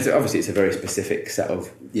 Yeah, and obviously it's a very specific set of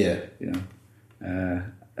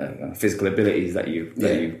physical abilities that you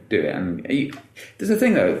do it. And there's a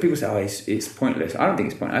thing though. People say, "Oh, it's pointless." I don't think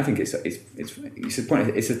it's pointless. I think it's as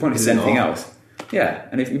pointless. It's as pointless as anything else. Yeah,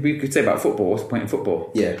 and if we could say about football, what's the point in football?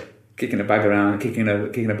 Yeah. Kicking a bag around, kicking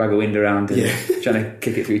a bag of wind around, and trying to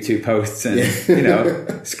kick it through two posts, and you know,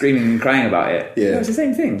 screaming and crying about it. Yeah, it's the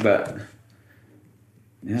same thing, but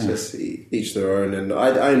it's just each their own. And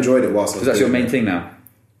I enjoyed it whilst. So that's your main thing now.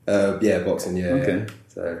 Boxing. Yeah. Okay. Yeah.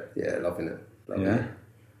 So loving it.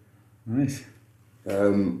 Nice.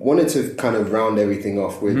 Wanted to kind of round everything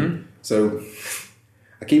off with. So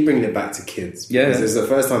I keep bringing it back to kids. Yeah. This is the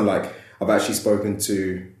first time like I've actually spoken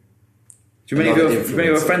to. Do many of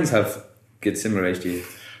your friends have kids similar age to you?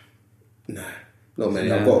 No, not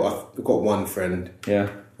many. I've got one friend. Yeah.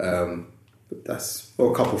 But that's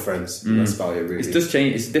a couple friends. That's about it, really. It does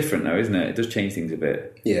change. It's different though, isn't it? It does change things a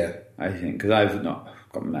bit. Yeah. I think because I've not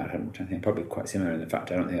got married. I'm trying to think. Probably quite similar in the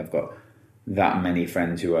fact I don't think I've got that many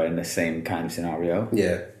friends who are in the same kind of scenario.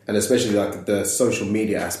 Yeah, and especially like the social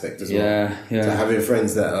media aspect as well. Yeah. So having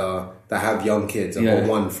friends that have young kids. I've got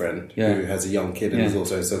one friend who has a young kid and is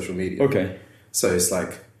also in social media. Okay. So it's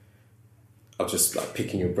like I'm just like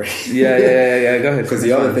picking your brain. Yeah. Go ahead. Because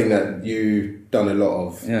the other thing that you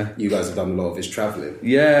guys have done a lot of is traveling.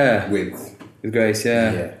 Yeah. With Grace.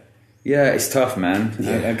 Yeah. It's tough, man.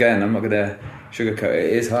 Yeah. Again, I'm not gonna sugarcoat it.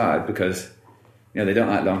 It is hard because they don't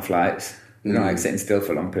like long flights. They don't like sitting still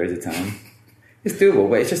for long periods of time. It's doable,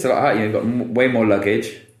 but it's just a lot harder. You've got way more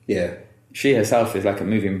luggage. Yeah. She herself is like a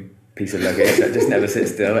moving piece of luggage that just never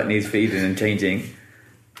sits still. That needs feeding and changing.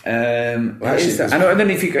 And then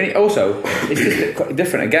if you also, it's just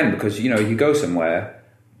different again because you go somewhere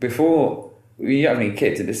before you have any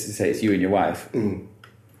kids, and this is to say it's you and your wife. You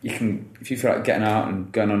can, if you feel like getting out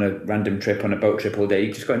and going on a random trip, on a boat trip all day,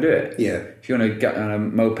 you just go and do it. Yeah. If you want to get on a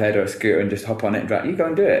moped or a scooter and just hop on it and drive, you go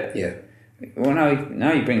and do it. Yeah. Well,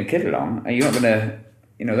 now you bring a kid along, and you're not going to,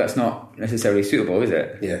 that's not necessarily suitable, is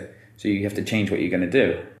it? Yeah. So you have to change what you're going to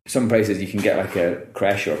do. Some places you can get like a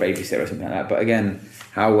creche or a babysitter or something like that, but again,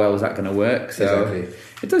 how well is that going to work? So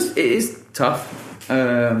exactly. It is tough.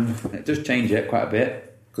 It does change it quite a bit.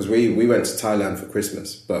 Because we went to Thailand for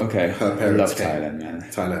Christmas, but her parents came. Thailand, man.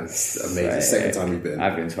 Thailand's amazing. Second time we've been.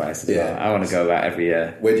 I've been twice as well. I want to go back every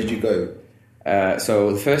year. Where did you go?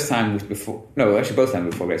 So the first time was before... No, actually both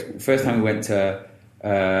times before Grace. The first time we went to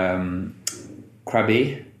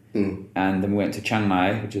Krabi, and then we went to Chiang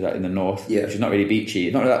Mai, which is like in the north, which is not really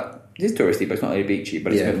beachy. Not that... It is touristy, but it's not really beachy,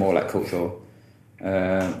 but it's a bit more like cultural.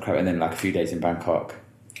 And then like a few days in Bangkok.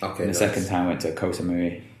 Okay. And the second time I went to Koh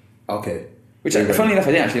Samui. Okay. Which, funny enough,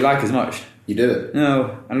 I didn't actually like as much. You didn't?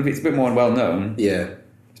 No. And it's a bit more well known. Yeah.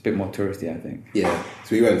 It's a bit more touristy, I think. Yeah.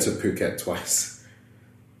 So we went to Phuket twice.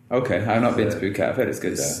 Okay. I've not been to Phuket. I've heard it's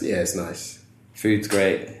good though. Yeah, it's nice. Food's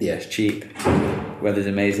great. Yeah. It's cheap. Weather's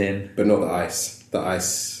amazing. But not the ice.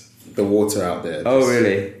 The water out there. Oh,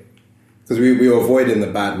 really? Because we were avoiding the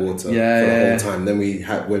bad water for the whole time. Then we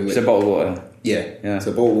had... It's a bottled water. Yeah. Yeah.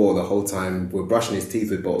 So bottled water the whole time. We're brushing his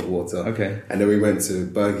teeth with bottled water. Okay. And then we went to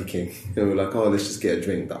Burger King and we're like, oh, let's just get a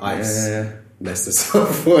drink. The ice Yeah. messed us up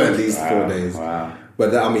for at least 4 days. Wow.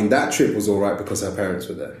 But that trip was all right because her parents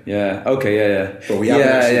were there. Yeah. Okay. Yeah. But we haven't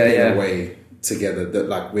actually been away together.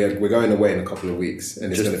 Like we're going away in a couple of weeks,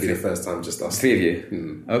 and it's going to be the first time just us. 3 of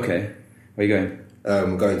you. Okay. Where are you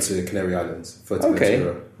going? Going to Canary Islands for Okay.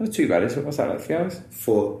 Fuerteventura. Not too bad. What's that, like 3 hours?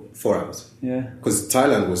 4 hours. Yeah. Because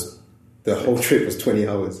Thailand the whole trip was 20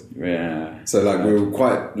 hours. Yeah. So like we were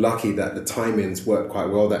quite lucky that the timings worked quite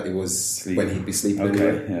well. That it was when he'd be sleeping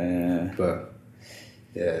anyway. Yeah. But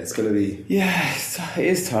yeah, it's going to be. Yeah, it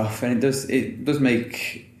is tough, and it does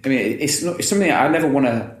make. I mean, it's something I never want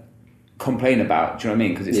to complain about. Do you know what I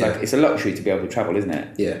mean? Because it's like it's a luxury to be able to travel, isn't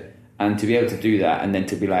it? Yeah. And to be able to do that, and then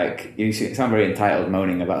to be like, you sound very entitled,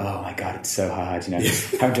 moaning about, oh my God, it's so hard,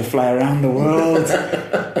 having to fly around the world,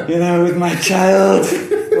 with my child.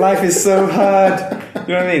 Life is so hard.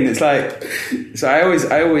 You know what I mean? It's like, so I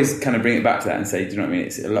always kind of bring it back to that and say, do you know what I mean?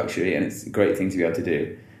 It's a luxury and it's a great thing to be able to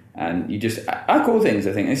do. And you just, I call things,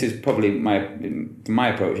 I think, this is probably my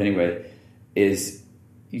approach anyway, is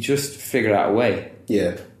you just figure out a way.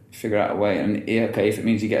 Yeah. Figure out a way. And okay, if it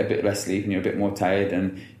means you get a bit less sleep and you're a bit more tired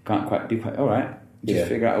and can't quite be quite, all right, just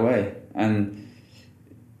figure out a way. And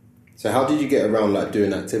so how did you get around like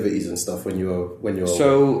doing activities and stuff when you're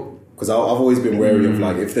so, because I've always been wary of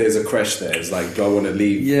like, if there's a crash there, it's like, do I want to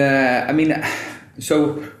leave? Yeah, I mean,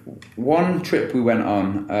 so one trip we went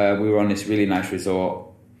on, we were on this really nice resort,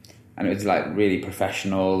 and it was like really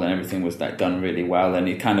professional, and everything was like done really well, and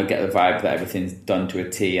you kind of get the vibe that everything's done to a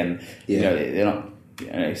T, and they're not.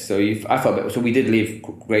 So I thought, so we did leave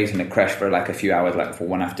Grace in the creche for like a few hours, like for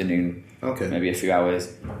one afternoon, maybe a few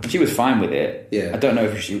hours, and she was fine with it. Yeah, I don't know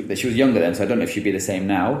if she was younger then, so I don't know if she'd be the same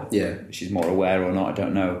now. Yeah, she's more aware or not. I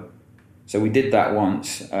don't know. So we did that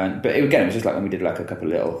once, but it was just like when we did like a couple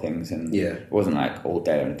of little things, and it wasn't like all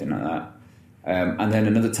day or anything like that. And then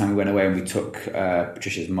another time we went away and we took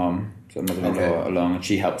Patricia's mum, so mother-in-law, along, and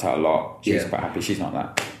she helped out a lot. She was quite happy. She's not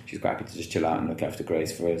that. She's quite happy to just chill out and look after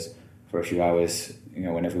Grace for us for a few hours,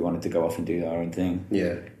 whenever we wanted to go off and do our own thing.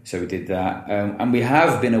 Yeah. So we did that. And we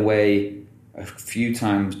have been away a few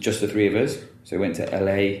times, just the three of us. So we went to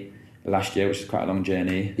LA last year, which is quite a long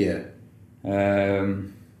journey. Yeah.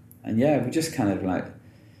 And yeah, we just kind of like,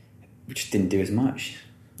 we just didn't do as much.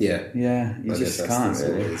 Yeah. Yeah, you just can't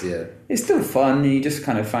really. It's still fun, you just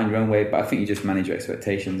kind of find your own way, but I think you just manage your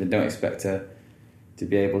expectations and don't expect to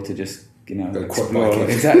be able to just, go explore. Quad biking.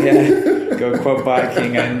 Exactly, yeah. Go quad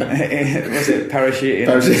biking and, was it parachuting?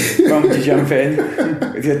 Bungee jumping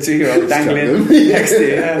with your 2-year-old dangling next to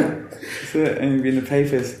you, That's it, and you'll be in the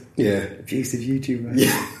papers. Yeah. Abusive YouTuber.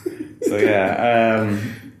 Yeah.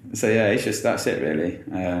 So yeah, it's just, that's it really.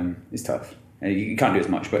 It's tough. And you can't do as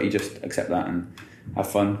much, but you just accept that and have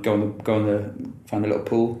fun. Find a little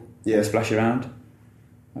pool. Yeah. Splash around.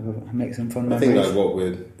 Make some fun memories. I think like what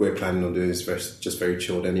we're planning on doing is just very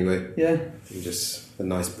chilled anyway. Yeah. And just a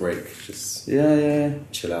nice break. Just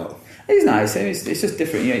chill out. It's nice. It's just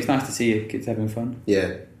different. It's nice to see your kids having fun.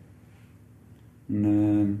 Yeah.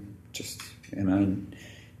 And just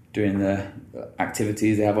doing the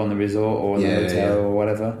activities they have on the resort or in the hotel or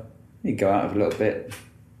whatever. You go out a little bit,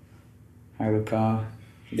 hire a car,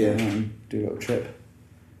 and do a little trip.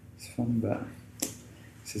 It's fun, but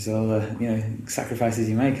this is all the sacrifices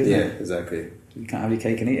you make, isn't it? Yeah, exactly. You can't have your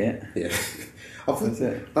cake and eat it. Yeah. That's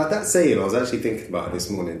it. Like that saying, I was actually thinking about it this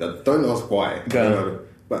morning. Don't ask why.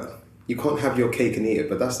 But you can't have your cake and eat it.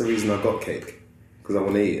 But that's the reason I got cake, because I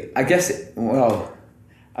want to eat it. I guess.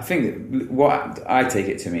 I think what I take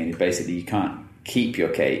it to mean is basically you can't keep your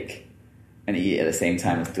cake and eat it at the same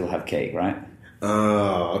time and still have cake, right?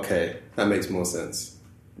 Oh, okay. That makes more sense.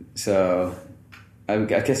 So I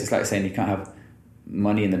guess it's like saying you can't have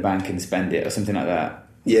money in the bank and spend it or something like that.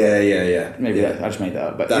 Yeah. Maybe I just made that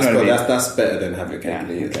up. But that's better than having cake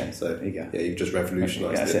and eat it. Okay. So there you go. Yeah, you've just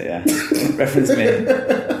revolutionised it. That's it, yeah. Reference me.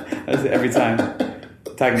 That's it every time.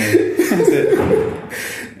 Tag me. That's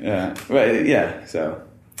it. Yeah. But yeah, so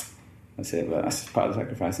that's it. But that's part of the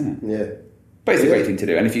sacrifice, isn't it? Yeah. But it's a great thing to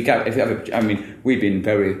do. And if you have we've been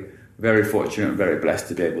very, very fortunate and very blessed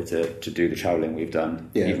to be able to do the travelling we've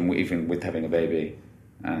done, even with having a baby.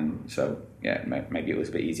 And so, yeah, maybe it was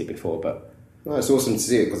a bit easier before, but... No, it's awesome to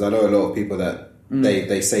see it, because I know a lot of people that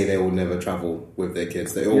they say they will never travel with their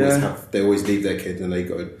kids. They always leave their kids and they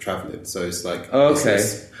go travelling. So it's like...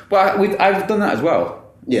 Okay. Well, I've done that as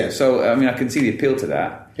well. Yeah. So, I can see the appeal to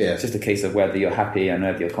that. Yeah. It's just a case of whether you're happy and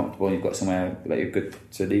whether you're comfortable and you've got somewhere that you're good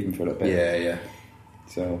to leave them for a little bit. Yeah.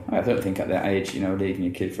 So I don't think at that age, leaving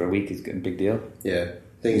your kid for a week is a big deal. Yeah.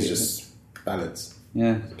 I think it's just balance.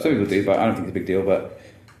 Yeah, some people do, but I don't think it's a big deal. But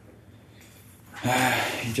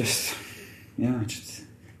you just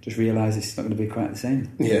realise it's not going to be quite the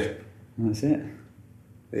same. Yeah. And that's it.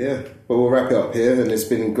 Yeah. Well, we'll wrap it up here, and it's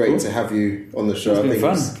been great to have you on the show. It's been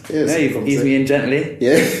fun. You've eased me in gently.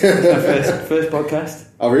 Yeah. It's my first podcast.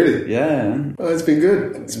 Oh, really? Yeah. Oh, it's been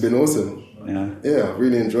good. It's been awesome. Yeah. I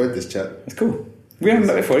really enjoyed this chat. It's cool. We haven't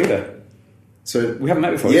met before either. So we haven't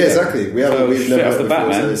met before. Yeah, either. exactly. We've straight never off the met bat, before,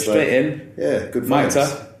 man. so it's Straight in. Yeah, good vibes. Mic'd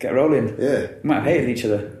up, get rolling. Yeah. We might have hated each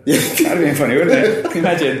other. Yeah. That'd have been funny, wouldn't it? Can you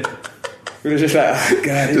imagine? We were just like, oh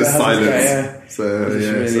god, just silence. Yeah. So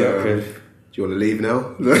really awkward. Do you want to leave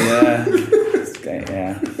now? Yeah. It's great.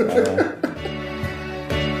 Yeah.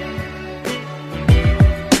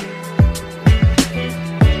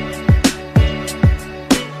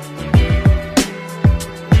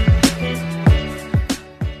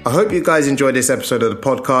 I hope you guys enjoyed this episode of the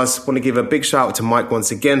podcast. I want to give a big shout out to Mike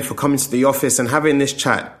once again for coming to the office and having this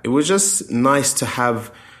chat. It was just nice to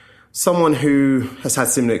have someone who has had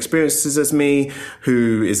similar experiences as me,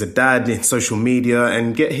 who is a dad in social media,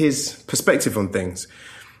 and get his perspective on things.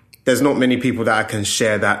 There's not many people that I can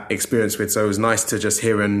share that experience with, so it was nice to just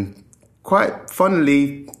hear and quite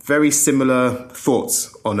funnily, very similar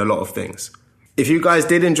thoughts on a lot of things. If you guys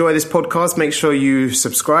did enjoy this podcast, make sure you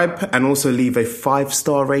subscribe and also leave a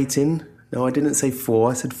 5-star rating. No, I didn't say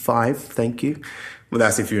 4, I said 5. Thank you. Well,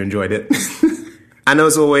 that's if you enjoyed it. And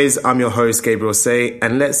as always, I'm your host, Gabriel Say,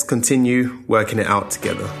 and let's continue working it out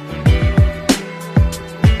together.